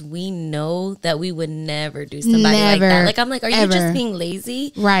because we know that we would never do somebody like that. Like, I'm like, are you just being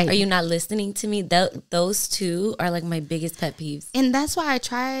lazy? Right. Are you not listening to me? Those two are like my biggest pet peeves. And that's why I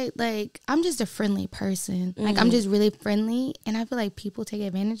try, like, I'm just a friendly person. Like, I'm just really friendly. And I feel like people take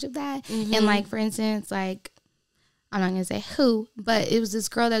advantage of that. And, like, for instance, like, I'm not going to say who, but it was this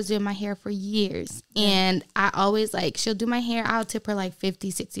girl that was doing my hair for years. And I always, like, she'll do my hair. I'll tip her, like,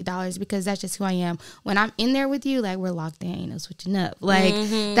 $50, $60 because that's just who I am. When I'm in there with you, like, we're locked in. Ain't no switching up. Like,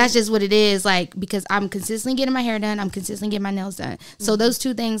 that's just what it is. Like, because I'm consistently getting my hair done. I'm consistently getting my nails done. So those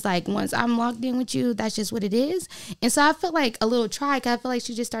two things, like, once I'm locked in with you, that's just what it is. And so I felt like a little try. I feel like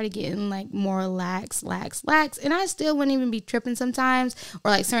she just started getting, like, more lax. And I still wouldn't even be tripping sometimes.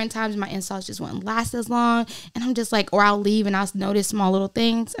 Or, like, certain times my installs just wouldn't last as long. And I'm just like, or I'll leave and I'll notice small little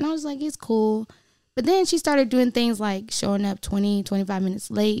things. And I was like, it's cool. But then she started doing things like showing up 20, 25 minutes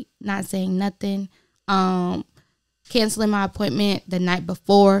late, not saying nothing, canceling my appointment the night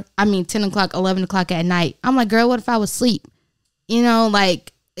before. 10 o'clock, 11 o'clock at night. I'm like, girl, what if I was asleep? You know,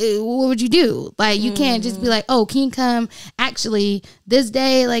 like, what would you do? Like, you can't just be like, oh, can you come actually this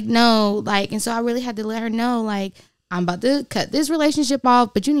day? Like, no. Like, and so I really had to let her know, like, I'm about to cut this relationship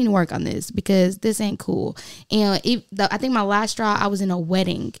off, but you need to work on this because this ain't cool. And I think my last straw, I was in a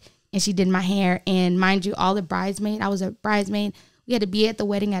wedding and she did my hair. And mind you, all the bridesmaid, I was a bridesmaid. We had to be at the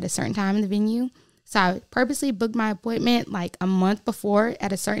wedding at a certain time in the venue. So I purposely booked my appointment like a month before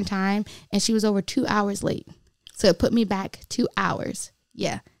at a certain time. And she was over 2 hours late. So it put me back 2 hours.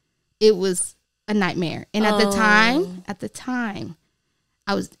 Yeah, it was a nightmare. And at the time,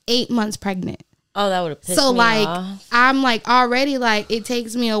 I was 8 months pregnant. Oh, that would have pissed me off. I'm like already like it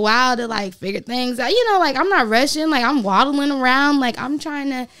takes me a while to like figure things out. You know, like I'm not rushing. Like I'm waddling around. Like I'm trying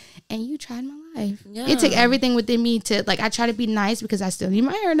to, and you tried my life. Yeah. It took everything within me to like. I try to be nice because I still need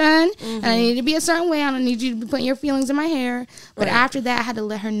my hair done, and I need to be a certain way. I don't need you to be putting your feelings in my hair. But after that, I had to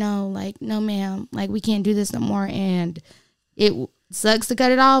let her know, like, no, ma'am, like we can't do this no more. And it sucks to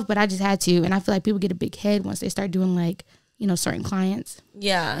cut it off, but I just had to. And I feel like people get a big head once they start doing like, you know, certain clients.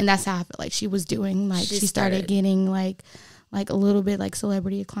 Yeah. And that's how I felt like she was doing. Like she started getting like a little bit like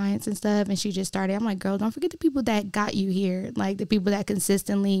celebrity clients and stuff. And she just started, I'm like, girl, don't forget the people that got you here. Like the people that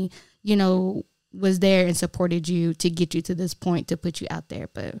consistently, you know, was there and supported you to get you to this point to put you out there.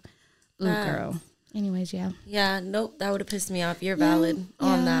 But, girl. Anyways, yeah. Yeah, nope. That would have pissed me off. You're valid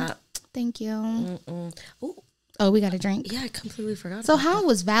on that. Thank you. Ooh. Oh, we got a drink? Yeah, I completely forgot. So how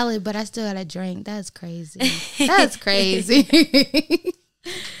was valid, but I still got a drink? That's crazy. That's crazy.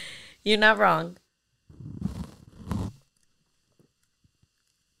 You're not wrong.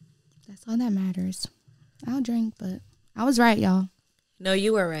 That's all that matters. I'll drink, but I was right, y'all. No,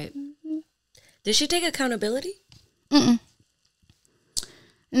 you were right. Mm-hmm. Did she take accountability?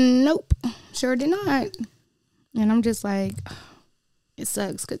 Nope. Sure did not. And I'm just like... It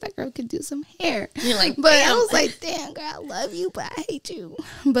sucks because that girl could do some hair. You're like, but I was like, damn, girl, I love you, but I hate you.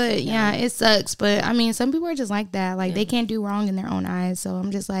 But yeah, it sucks. But I mean, some people are just like that. Like they can't do wrong in their own eyes. So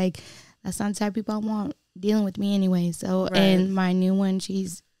I'm just like, that's not the type of people I want dealing with me anyway. So, and my new one,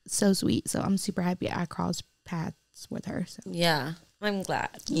 she's so sweet. So I'm super happy I crossed paths with her. So yeah, I'm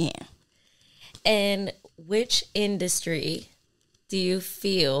glad. Yeah. And which industry do you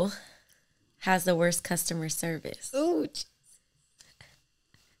feel has the worst customer service? Ooh,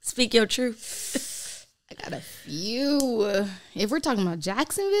 speak your truth. I got a few. If we're talking about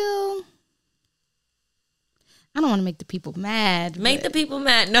Jacksonville, I don't want to make the people mad. Make the people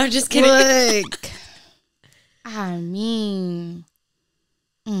mad. No, just kidding. Look, I mean,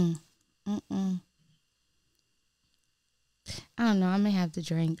 I don't know. I may have to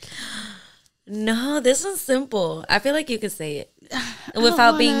drink. No, this one's simple. I feel like you could say it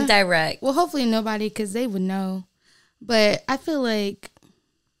without being direct. Well, hopefully nobody, because they would know. But I feel like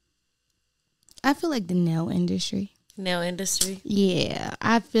the nail industry. Nail industry? Yeah.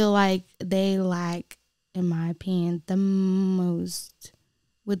 I feel like they lack, in my opinion, the most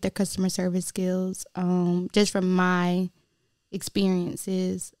with their customer service skills. Just from my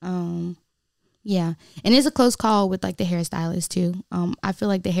experiences. Yeah. And it's a close call with like the hairstylist too. I feel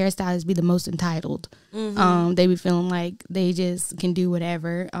like the hairstylists be the most entitled. They be feeling like they just can do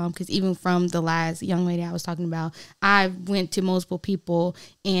whatever. Because even from the last young lady I was talking about, I went to multiple people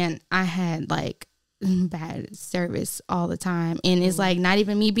and I had like bad service all the time. And it's like not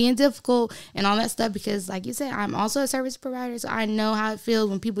even me being difficult and all that stuff, because like you said, I'm also a service provider. So I know how it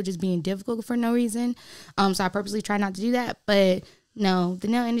feels when people just being difficult for no reason. So I purposely try not to do that. But no, the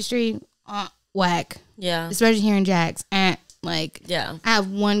nail industry, whack. Yeah. Especially here in Jax. Like, yeah. I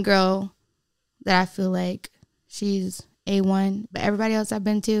have one girl that I feel like she's A1, but everybody else I've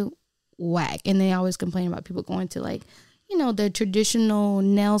been to, whack. And they always complain about people going to like, you know, the traditional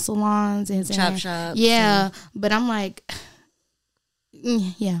nail salons and chop shops. Yeah, but I'm like,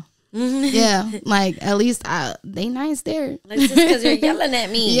 yeah. Yeah, like at least they nice there. Like just because you're yelling at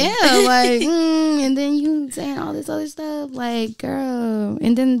me. Yeah, like and then you saying all this other stuff, like girl,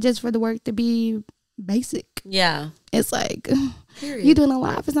 and then just for the work to be basic. Yeah, it's like period. You doing a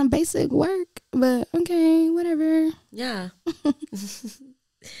lot for some basic work, but okay, whatever. Yeah.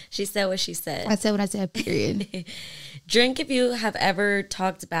 She said what she said. I said what I said. Period. Drink if you have ever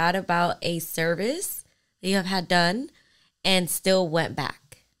talked bad about a service that you have had done and still went back.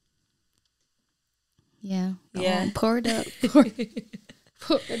 Yeah. Yeah. Pour it up. Pour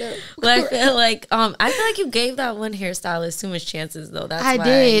it up. Well, I feel like you gave that one hairstylist too much chances though. That's I why.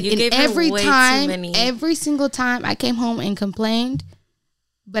 did. You and gave every her way time, too many. every single time I came home and complained,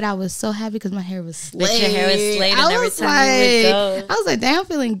 but I was so happy because my hair was slayed. But your hair was slayed, and every time you would go, I was like, dang, I'm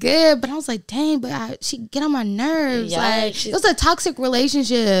feeling good. But I was like, dang, but she get on my nerves. Yeah, like, it was a toxic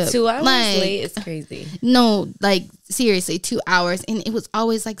relationship. 2 hours like, late is crazy. No, like seriously, 2 hours, and it was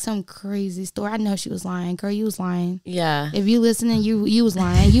always like some crazy story. I know she was lying, girl. You was lying. Yeah. If you listening, you was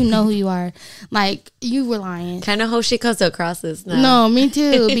lying. You know who you are. Like you were lying. Kind of hope she comes across this now. No, me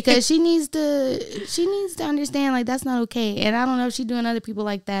too. Because she needs to understand like that's not okay. And I don't know if she's doing other people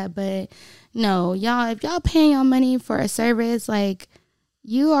like that, but no, y'all, if y'all paying y'all money for a service, like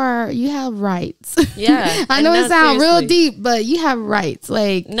you have rights. Yeah. I know it sounds real seriously. deep, but you have rights.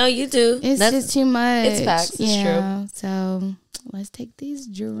 Like No, you do. it's just too much. It's facts. It's true. So let's take these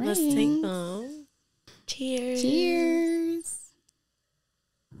drinks. Let's take them. Cheers. Cheers.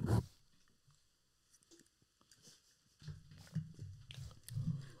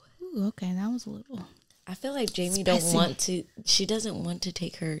 Ooh, okay, that was a little. I feel like Jamie Spicy. she doesn't want to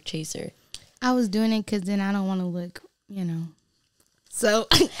take her chaser. I was doing it because then I don't want to look, you know. So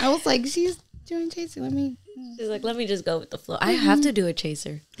I was like, she's doing chaser. Let me. She's like, let me just go with the flow. I have to do a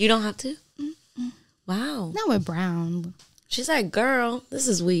chaser. You don't have to? Wow. Not with brown. She's like, girl, this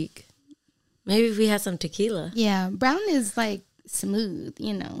is weak. Maybe if we had some tequila. Yeah, brown is like smooth,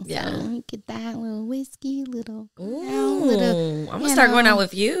 you know. Yeah. So we get that little whiskey, little brown, Ooh, I'm going to start going out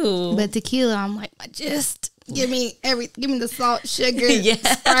with you. But tequila, I'm like, just give me the salt, sugar, Yeah.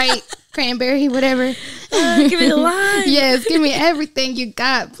 Sprite, cranberry, whatever. Give me the line. Yes, give me everything you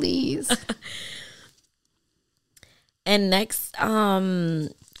got, please. And next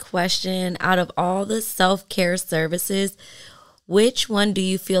question, out of all the self-care services, which one do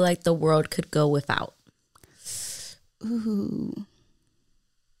you feel like the world could go without? Ooh.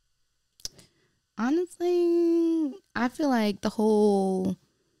 Honestly, I feel like the whole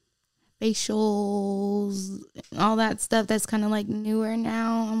facials, all that stuff that's kind of like newer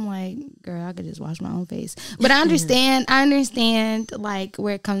now. I'm like, girl, I could just wash my own face. But I understand like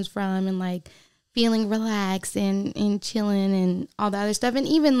where it comes from and like feeling relaxed and chilling and all the other stuff. And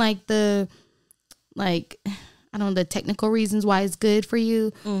even like the I don't know the technical reasons why it's good for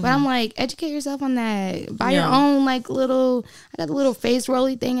you. But I'm like, educate yourself on that. Buy your own I got a little face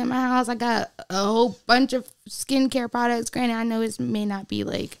rolly thing in my house. I got a whole bunch of skincare products. Granted, I know it may not be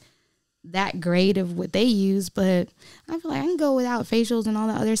like that great of what they use, but I feel like I can go without facials and all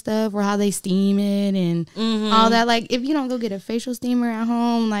that other stuff, or how they steam it and all that. Like if you don't go get a facial steamer at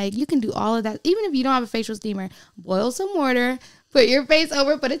home, like you can do all of that. Even if you don't have a facial steamer, boil some water, put your face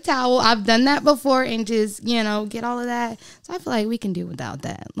over, put a towel. I've done that before and just, get all of that. So I feel like we can do without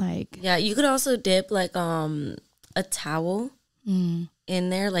that. Like, Yeah, you could also dip like a towel in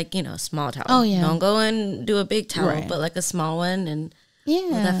there, like, small towel. Oh, yeah. Don't go and do a big towel, Right. but like a small one. And yeah.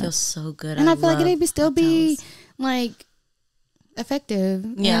 that feels so good. And I feel like love it'd still hot be towels. like effective.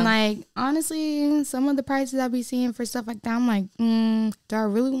 Yeah. And like honestly, some of the prices I be seeing for stuff like that, I'm like, do I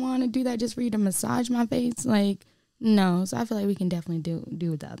really want to do that just for you to massage my face? Like, no. So I feel like we can definitely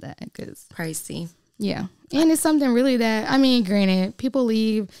do without that because Pricey. yeah. And it's something really that, I mean, granted, people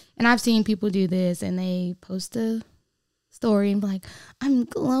leave, and I've seen people do this, and they post a story and be like, I'm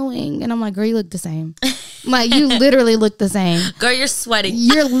glowing. And I'm like, girl, you look the same. Like, you literally look the same. Girl, you're sweating.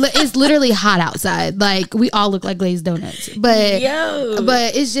 It's literally hot outside. Like, we all look like glazed donuts. But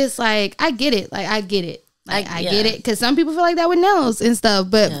it's just like, I get it. Like, I get it. Like, I get it. Because some people feel like that with nails and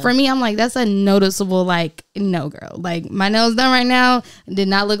stuff. But for me, I'm like, that's a noticeable, like, no, girl. Like, my nails done right now did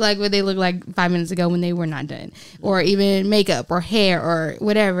not look like what they looked like 5 minutes ago when they were not done. Or even makeup or hair or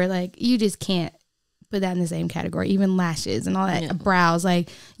whatever. Like, you just can't put that in the same category. Even lashes and all that, brows. Like,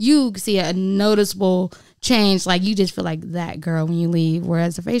 you see a noticeable change. Like, you just feel like that girl when you leave.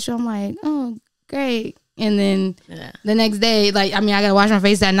 Whereas the facial, I'm like, oh, great. And then the next day, like, I mean, I gotta wash my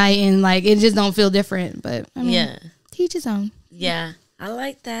face that night, and like, it just don't feel different. But I mean, teach his own. Yeah, I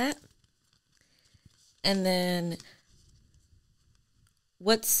like that. And then,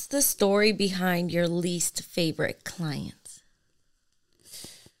 what's the story behind your least favorite client?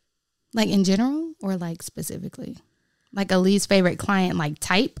 Like in general or like specifically? Like a least favorite client, like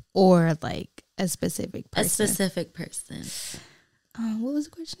type or like a specific person? A specific person. What was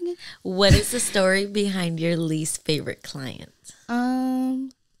the question again? What is the story behind your least favorite client?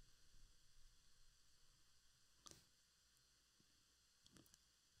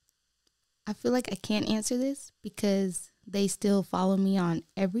 I feel like I can't answer this because they still follow me on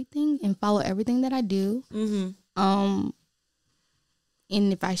everything and follow everything that I do. Mm-hmm.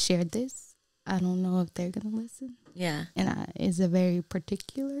 And if I shared this, I don't know if they're gonna listen. Yeah, and it's a very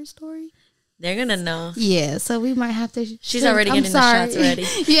particular story. They're gonna know. Yeah, so we might have to. She's already getting the shots ready.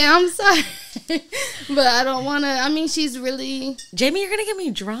 Yeah, I'm sorry, but I don't want to. I mean, she's really Jamie. You're gonna get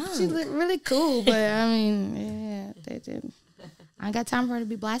me drunk. She's really cool, but I mean, yeah, I ain't got time for her to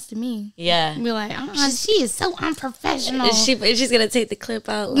be blasting me. Yeah, be like, she is so unprofessional. She's gonna take the clip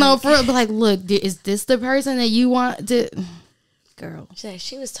out. Like, no, for real. But like, look, is this the person that you want to? Girl,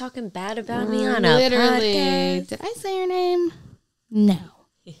 she was talking bad about me on a podcast. Did I say her name? No.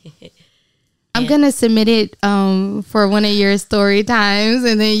 I'm gonna submit it for one of your story times,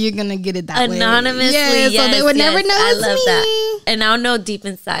 and then you're gonna get it that way. Anonymously. Yes, so they would never know I it's love me. That. And I'll know deep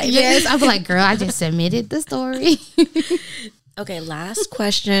inside. Yes, I'll be like, girl, I just submitted the story. Okay, last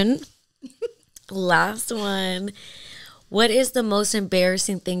question. Last one. What is the most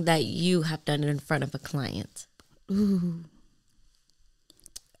embarrassing thing that you have done in front of a client? Ooh.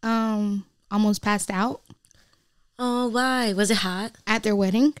 Almost passed out. Oh, why? Was it hot? At their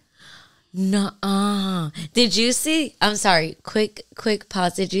wedding? No. Did you see? I'm sorry. Quick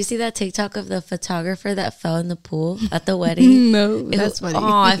pause. Did you see that TikTok of the photographer that fell in the pool at the wedding? No, that's funny.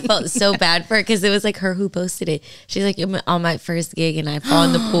 Oh, I felt so bad for her because it was like her who posted it. She's like, on my first gig and I fall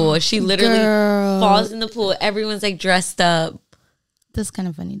in the pool. She literally falls in the pool. Everyone's like dressed up. That's kind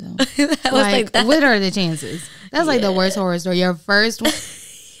of funny though. I was like that. What are the chances? That's like the worst horror story. Your first one.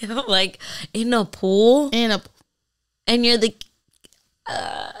 Like in a pool. And you're like.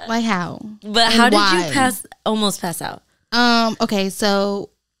 Like how? But and how did why? you almost pass out? Okay, so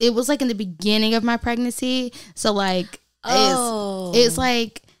it was like in the beginning of my pregnancy. So like it's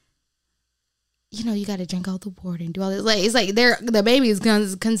like, you know, you got to drink all the water and do all this. Like it's like the baby is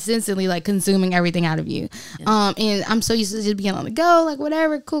consistently like consuming everything out of you. Yeah. And I'm so used to just being on the go, like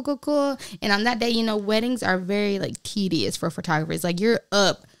whatever, cool. And on that day, you know, weddings are very like tedious for photographers. Like you're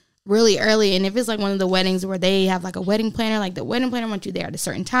up really early, and if it's like one of the weddings where they have like a wedding planner, like the wedding planner wants you there at a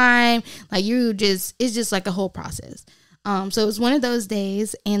certain time, like it's just like a whole process. So it was one of those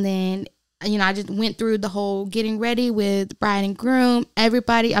days, and then, you know, I just went through the whole getting ready with bride and groom,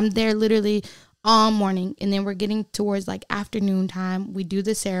 everybody. I'm there literally all morning, and then we're getting towards like afternoon time. We do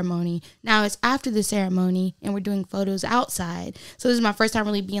the ceremony. Now it's after the ceremony, and we're doing photos outside. So this is my first time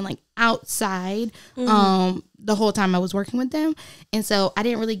really being like outside. The whole time I was working with them, and so I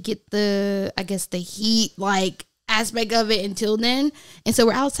didn't really get the heat like aspect of it until then. And so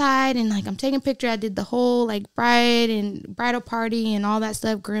we're outside, and like I'm taking a picture. I did the whole like bride and bridal party and all that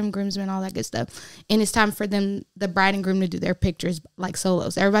stuff, groomsmen, all that good stuff. And it's time for them, the bride and groom, to do their pictures like solo.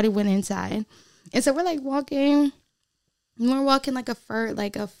 So everybody went inside. And so we're like walking. We're walking like a far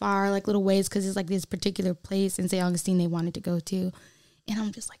like little ways, because it's like this particular place in St. Augustine they wanted to go to. And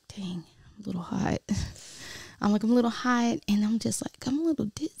I'm just like, dang, I'm a little hot. I'm a little hot, and I'm just like, I'm a little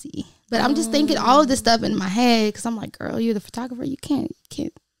dizzy. But I'm just thinking all of this stuff in my head, because I'm like, girl, you're the photographer. You can't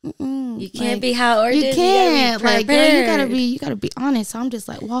like, be hot or you dizzy. Can't. Like, girl, you gotta be honest. So I'm just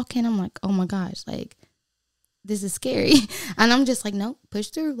like walking. I'm like, oh my gosh, like, this is scary. And I'm just like, nope, push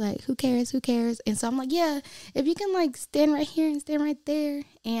through. Like, who cares? And so I'm like, yeah, if you can like stand right here and stand right there.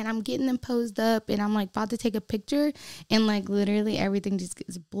 And I'm getting them posed up, and I'm like about to take a picture, and like literally everything just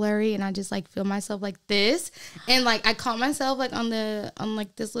gets blurry, and I just like feel myself like this. And like I caught myself like on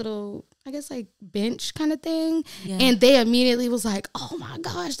like this little, I guess like bench kind of thing. Yeah. And they immediately was like, oh my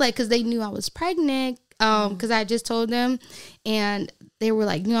gosh, like, because they knew I was pregnant. Because I just told them, and they were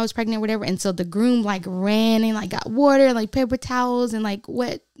like, knew I was pregnant or whatever. And so the groom like ran and like got water and like paper towels and like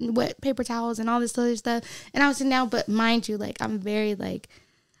wet paper towels and all this other stuff. And I was sitting down, but mind you, like I'm a very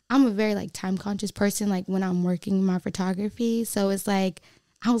like time conscious person, like when I'm working my photography. So it's like,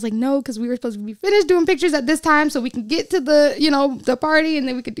 I was like, no, because we were supposed to be finished doing pictures at this time so we can get to the, you know, the party, and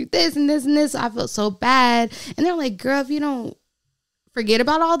then we could do this and this and this. So I felt so bad. And they're like, girl, if you don't forget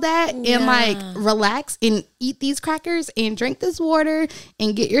about all that and like relax and eat these crackers and drink this water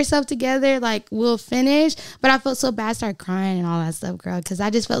and get yourself together, like we'll finish. But I felt so bad, started crying and all that stuff, girl, because I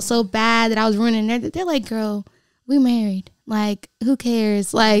just felt so bad that I was ruining it. They're like, girl, we married. I'm Like, who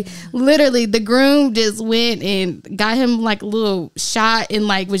cares? Like, literally, the groom just went and got him like a little shot and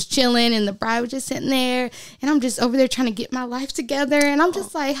like was chilling, and the bride was just sitting there, and I'm just over there trying to get my life together, and I'm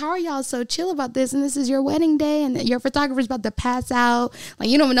just like, how are y'all so chill about this? And this is your wedding day, and your photographer's about to pass out. Like,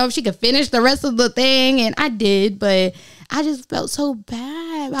 you don't even know if she could finish the rest of the thing, and I did, but I just felt so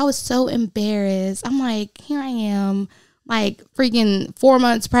bad. I was so embarrassed. I'm like, here I am, like freaking 4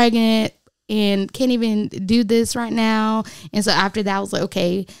 months pregnant, and can't even do this right now. And so after that, I was like,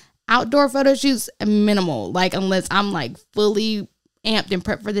 okay, outdoor photo shoots minimal, like unless I'm like fully amped and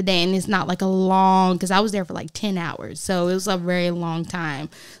prepped for the day, and it's not like a long, because I was there for like 10 hours, so it was a very long time.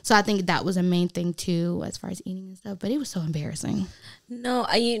 So I think that was a main thing too, as far as eating and stuff. But it was so embarrassing. No,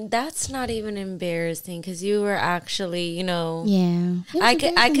 that's not even embarrassing, because you were actually, you know, Yeah, I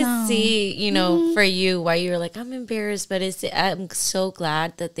could see, you know, for you why you were like, I'm embarrassed, but I'm so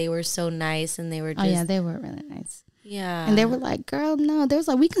glad that they were so nice, and they were just, oh yeah, they were really nice. yeah, And they were like, girl, no. They was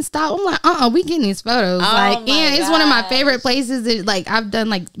like, we can stop. I'm like, we getting these photos. Like, my yeah, it's one of my gosh. favorite places. That, like, I've done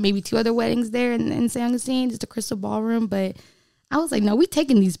like maybe 2 other weddings there in St. Augustine, just the Crystal Ballroom. But I was like, no, we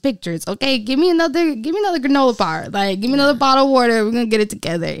taking these pictures. Okay, give me another granola bar. Like, give me another bottle of water. We're gonna get it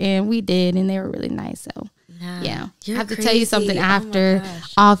together. And we did, and they were really nice. So yeah. I have to tell you something Oh after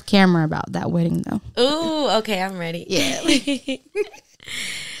off camera about that wedding though. Ooh, okay, I'm ready. Yeah.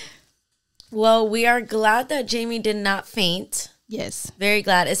 Well, we are glad that Jamie did not faint. Yes. Very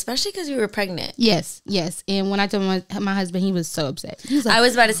glad, especially because you were pregnant. Yes. And when I told my husband, he was so upset. He was like, I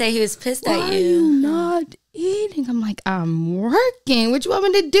was about to say he was pissed why at are you you. not eating? I'm like, I'm working. What you want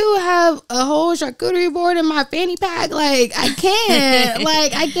me to do? Have a whole charcuterie board in my fanny pack? Like, I can't.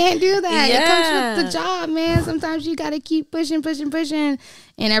 Like, I can't do that. Yeah. It comes with the job, man. Sometimes you got to keep pushing. And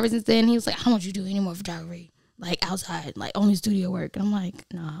ever since then, he was like, I don't want you to do any more photography. Like, outside, like, only studio work. And I'm like,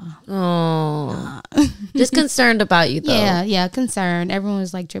 nah. Oh, just concerned about you though. Yeah, concerned. Everyone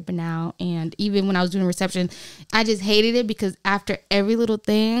was like tripping out. And even when I was doing reception, I just hated it because after every little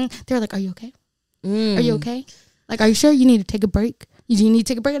thing, they were like, are you okay? Are you okay? Like, are you sure you need to take a break? You need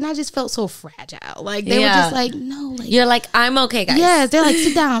to take a break? And I just felt so fragile. Like, they were just like, no. Like, You're like, I'm okay, guys. yes, they're like,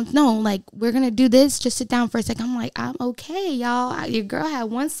 sit down. No, like, we're going to do this. Just sit down for a second. I'm like, I'm okay, y'all. Your girl had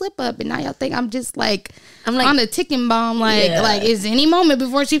one slip up, and now y'all think I'm just like, I'm like on a ticking bomb. Like, it's any moment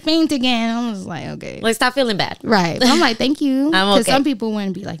before she faints again. I was like, okay. Like, stop feeling bad. Right. But I'm like, thank you. I'm Because okay. some people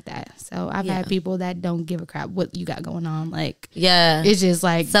wouldn't be like that. So I've Yeah. had people that don't give a crap what you got going on. Like, Yeah. it's just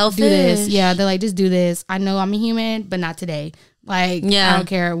like, Selfish. do this. Yeah. They're like, just do this. I know I'm a human, but not today. Like, Yeah. I don't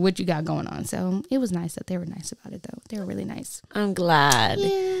care what you got going on. So it was nice that they were nice about it, though. They were really nice. I'm glad.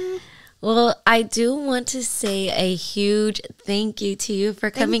 Yeah. Well, I do want to say a huge thank you to you for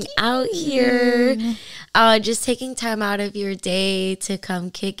coming out here. Just taking time out of your day to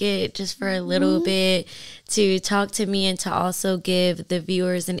come kick it just for a little bit, to talk to me, and to also give the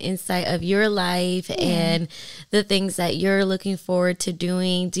viewers an insight of your life and the things that you're looking forward to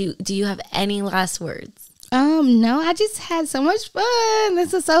doing. Do you have any last words? No, I just had so much fun.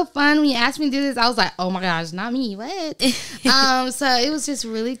 This was so fun. When you asked me to do this, I was like, oh my gosh, not me. What? So it was just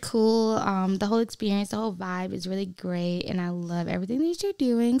really cool. The whole experience, the whole vibe is really great. And I love everything that you're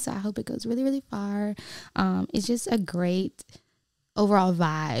doing. So I hope it goes really, really far. It's just a great overall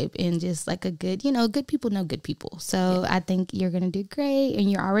vibe, and just like a good, good people know good people. So I think you're going to do great,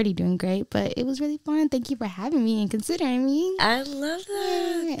 and you're already doing great, but it was really fun. Thank you for having me and considering me. I love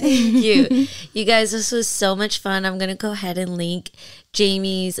that. Thank you. You guys, this was so much fun. I'm going to go ahead and link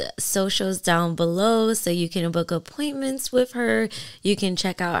Jamie's socials down below so you can book appointments with her. You can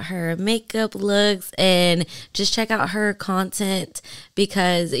check out her makeup looks and just check out her content,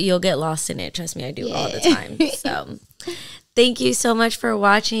 because you'll get lost in it. Trust me, I do all the time. So thank you so much for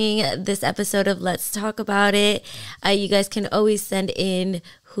watching this episode of Let's Talk About It. You guys can always send in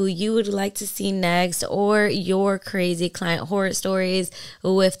who you would like to see next, or your crazy client horror stories,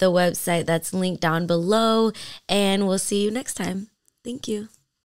 with the website that's linked down below. And we'll see you next time. Thank you.